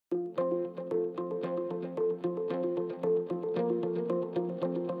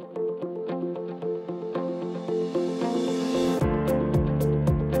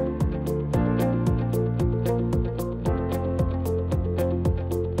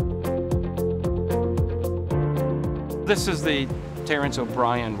This is the Terrence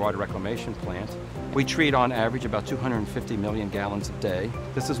O'Brien water reclamation plant. We treat on average about 250 million gallons a day.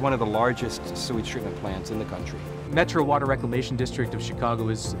 This is one of the largest sewage treatment plants in the country. Metro Water Reclamation District of Chicago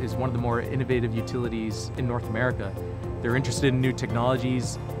is one of the more innovative utilities in North America. They're interested in new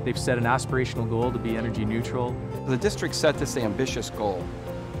technologies. They've set an aspirational goal to be energy neutral. The district set this ambitious goal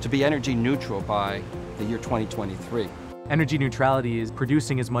to be energy neutral by the year 2023. Energy neutrality is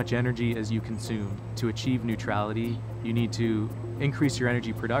producing as much energy as you consume. To achieve neutrality, you need to increase your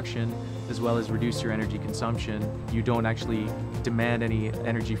energy production as well as reduce your energy consumption. You don't actually demand any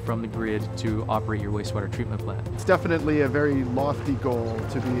energy from the grid to operate your wastewater treatment plant. It's definitely a very lofty goal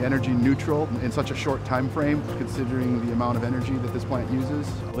to be energy neutral in such a short time frame, considering the amount of energy that this plant uses.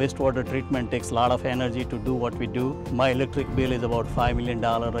 Wastewater treatment takes a lot of energy to do what we do. My electric bill is about $5 million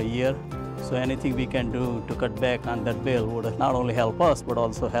a year. So anything we can do to cut back on that bill would not only help us, but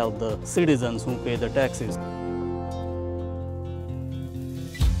also help the citizens who pay the taxes.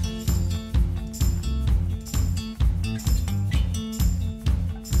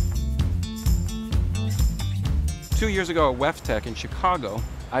 Two years ago at WEFTEC in Chicago,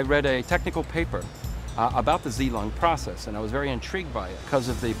 I read a technical paper about the Z-lung process, and I was very intrigued by it because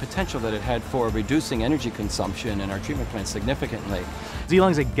of the potential that it had for reducing energy consumption in our treatment plants significantly.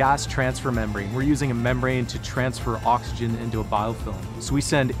 Z-lung is a gas transfer membrane. We're using a membrane to transfer oxygen into a biofilm. So we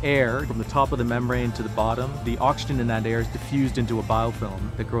send air from the top of the membrane to the bottom. The oxygen in that air is diffused into a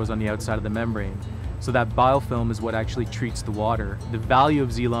biofilm that grows on the outside of the membrane. So that biofilm is what actually treats the water. The value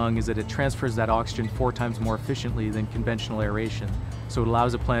of Z-lung is that it transfers that oxygen 4 times more efficiently than conventional aeration. So it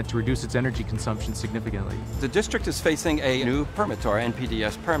allows a plant to reduce its energy consumption significantly. The district is facing a new permit, our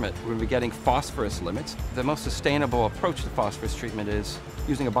NPDES permit. We're going to be getting phosphorus limits. The most sustainable approach to phosphorus treatment is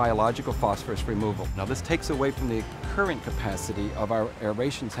using a biological phosphorus removal. Now this takes away from the current capacity of our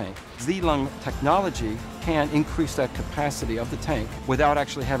aeration tank. Z-lung technology can increase that capacity of the tank without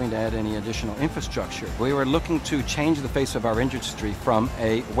actually having to add any additional infrastructure. We were looking to change the face of our industry from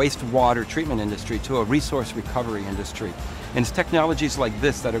a wastewater treatment industry to a resource recovery industry. And it's technologies like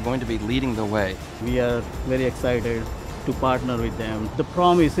this that are going to be leading the way. We are very excited to partner with them. The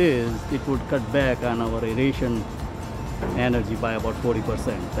promise is it would cut back on our aeration energy by about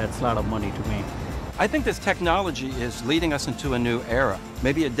 40%. That's a lot of money to me. I think this technology is leading us into a new era.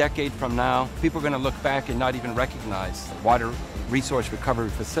 Maybe a decade from now, people are going to look back and not even recognize water resource recovery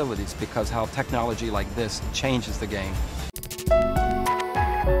facilities because how technology like this changes the game.